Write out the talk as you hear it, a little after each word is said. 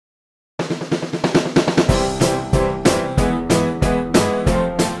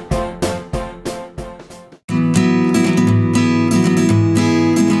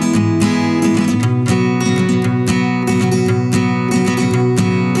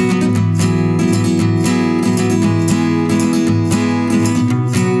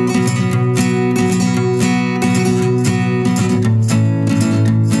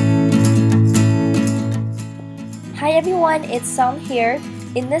it's Song here.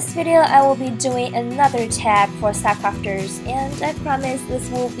 In this video, I will be doing another tag for SaCrafters, and I promise this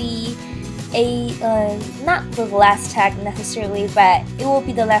will be a not the last tag necessarily, but it will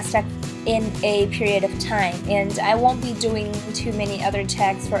be the last tag in a period of time, and I won't be doing too many other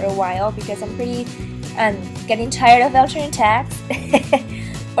tags for a while because I'm getting tired of alternate tags.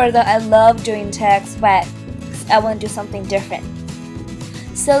 Although I love doing tags, but I want to do something different.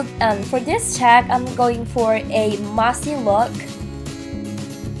 So for this tag, I'm going for a mossy look.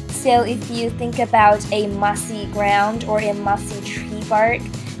 So if you think about a mossy ground or a mossy tree bark,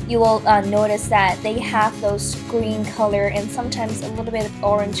 you will notice that they have those green color and sometimes a little bit of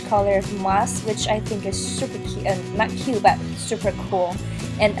orange color of moss, which I think is super cute, not cute, but super cool.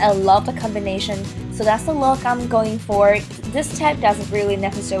 And I love the combination. So that's the look I'm going for. This tag doesn't really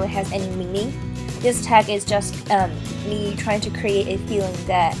necessarily have any meaning. This tag is just me trying to create a feeling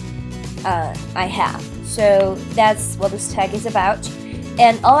that I have. So that's what this tag is about.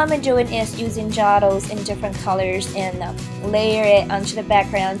 And all I'm doing is using gelatos in different colors and layer it onto the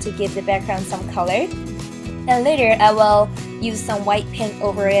background to give the background some color. And later I will use some white paint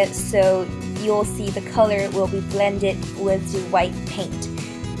over it, so you'll see the color will be blended with the white paint.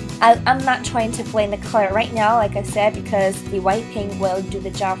 I'm not trying to blend the color right now, like I said, because the white paint will do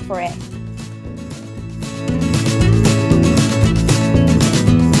the job for it.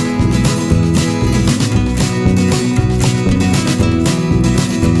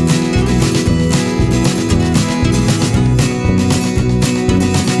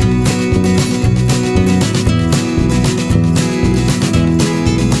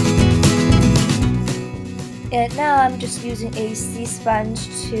 And now I'm just using a sea sponge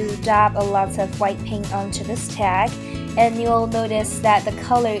to dab a lot of white paint onto this tag, and you'll notice that the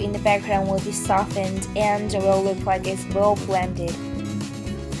color in the background will be softened and it will look like it's well blended.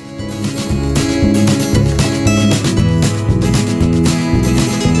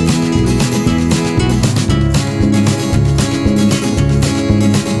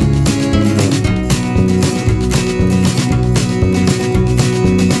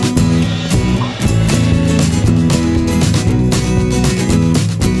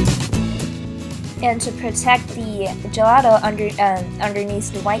 And to protect the gelato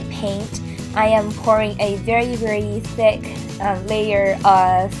underneath the white paint, I am pouring a very thick layer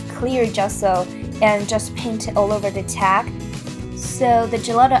of clear gesso and just paint it all over the tag. So the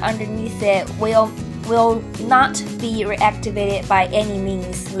gelato underneath it will not be reactivated by any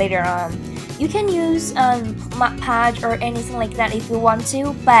means later on. You can use Mod Podge or anything like that if you want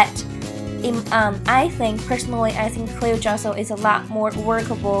to, but personally, I think clear gesso is a lot more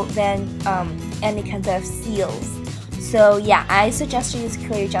workable than any kind of seals. So yeah, I suggest you use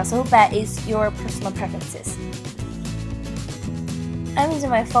clear gesso, but it's your personal preferences. I'm using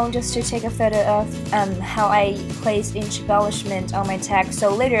my phone just to take a photo of how I place each embellishment on my tag,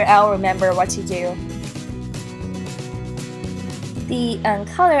 so later I'll remember what to do. The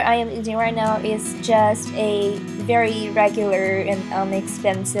color I am using right now is just a very regular and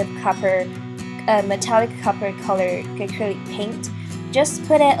inexpensive copper, metallic copper color acrylic paint. Just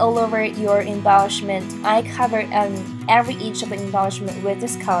put it all over your embellishment. I covered every inch of the embellishment with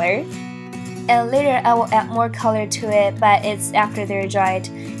this color, and later I will add more color to it, but it's after they're dried.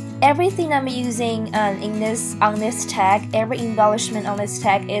 Everything I'm using on this tag, every embellishment on this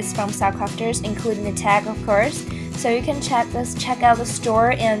tag is from SaCrafters, including the tag, of course. So you can check out the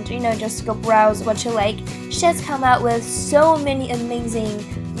store and just go browse what you like. She has come out with so many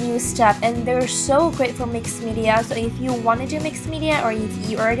amazing new stuff, and they're so great for mixed media. So if you want to do mixed media, or if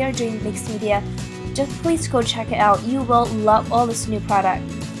you already are doing mixed media, just please go check it out. You will love all this new product.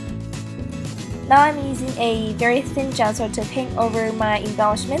 Now I'm using a very thin gesso to paint over my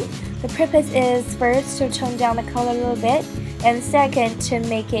embellishment. The purpose is first to tone down the color a little bit, and second to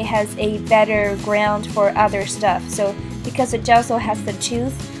make it has a better ground for other stuff. So because the gesso has the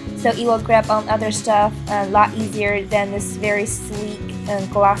tooth, so it will grab on other stuff a lot easier than this very sleek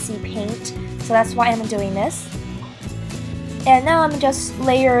and glossy paint. So that's why I'm doing this. And now I'm just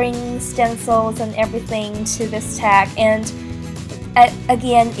layering stencils and everything to this tag, and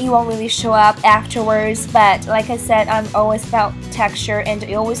again, it won't really show up afterwards, but like I said, I'm always about texture, and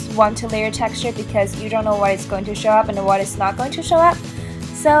I always want to layer texture because you don't know what is going to show up and what is not going to show up.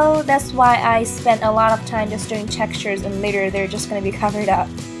 So that's why I spent a lot of time just doing textures, and later they're just going to be covered up.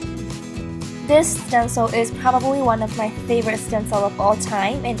 This stencil is probably one of my favorite stencils of all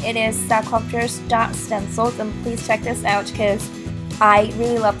time, and it is SaCrafters Dot Stencils, and please check this out because I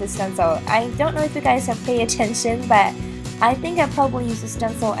really love this stencil. I don't know if you guys have paid attention, but I think I probably use this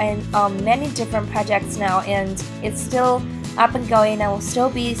stencil in many different projects now, and it's still up and going. I will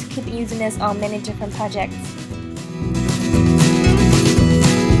still keep using this on many different projects.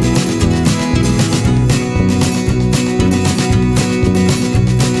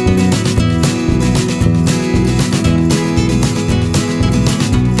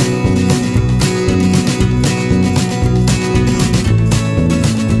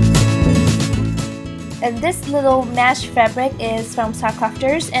 And this little mesh fabric is from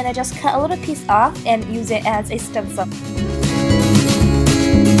SaCrafters, and I just cut a little piece off and use it as a stencil.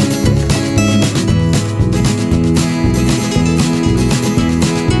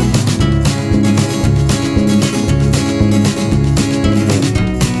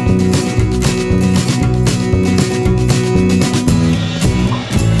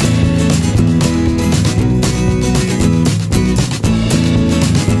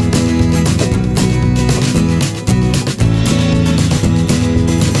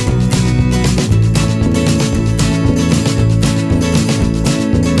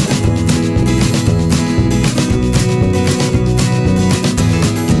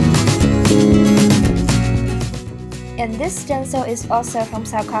 And this stencil is also from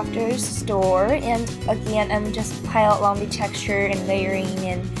SaCrafters store, and again I'm just pile along the texture and layering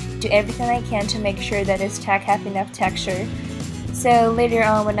and do everything I can to make sure that this tag have enough texture. So later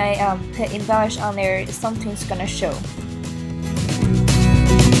on when I put embellish on there, something's gonna show.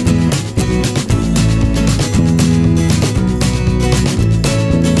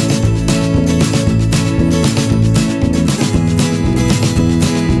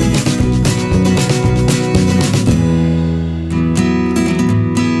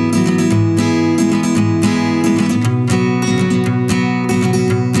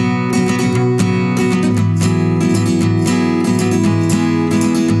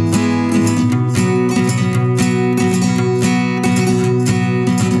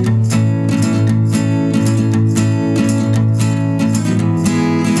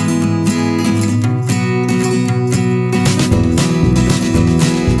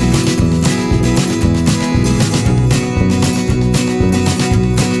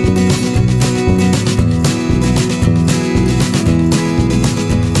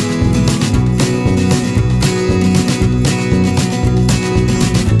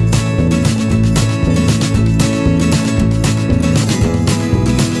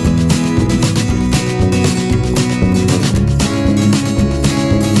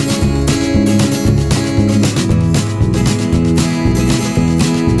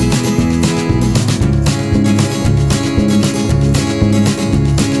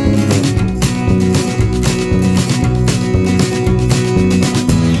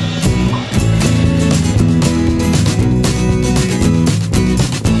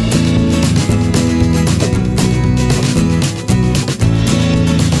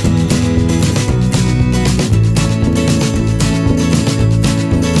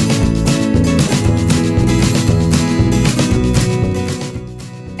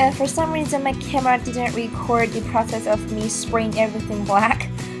 For some reason my camera didn't record the process of me spraying everything black,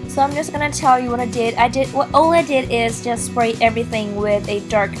 so I'm just gonna tell you what I did. All I did is just spray everything with a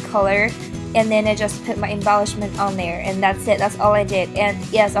dark color, and then I just put my embellishment on there, and that's it. That's all I did. And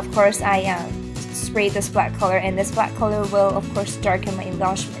yes, of course I sprayed this black color, and this black color will of course darken my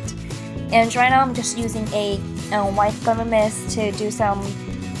embellishment. And right now I'm just using a white gummy mist to do some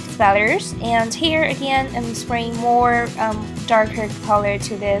splatters, and here again I'm spraying more darker color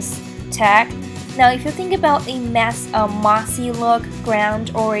to this tag. Now if you think about a mossy look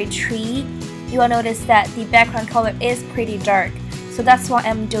ground or a tree, you will notice that the background color is pretty dark, so that's why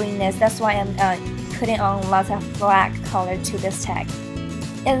I'm doing this. That's why I'm putting on lots of black color to this tag.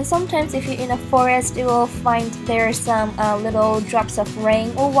 And sometimes if you're in a forest, you will find there are some little drops of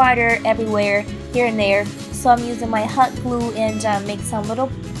rain or water everywhere here and there. So I'm using my hot glue and make some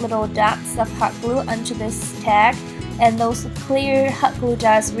little dots of hot glue onto this tag, and those clear hot glue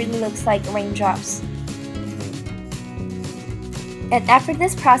dots really looks like raindrops. And after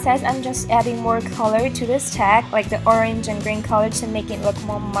this process, I'm just adding more color to this tag, like the orange and green color, to make it look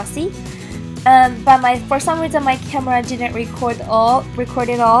more mossy. But for some reason my camera didn't record it all.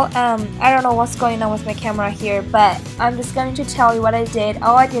 I don't know what's going on with my camera here, but I'm just going to tell you what I did.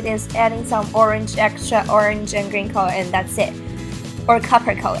 All I did is adding some extra orange and green color, and that's it. Or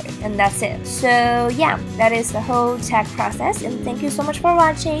copper color, and that's it. So yeah, that is the whole tag process, and thank you so much for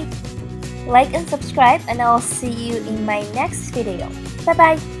watching. Like and subscribe, and I'll see you in my next video. Bye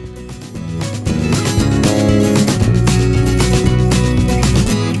bye!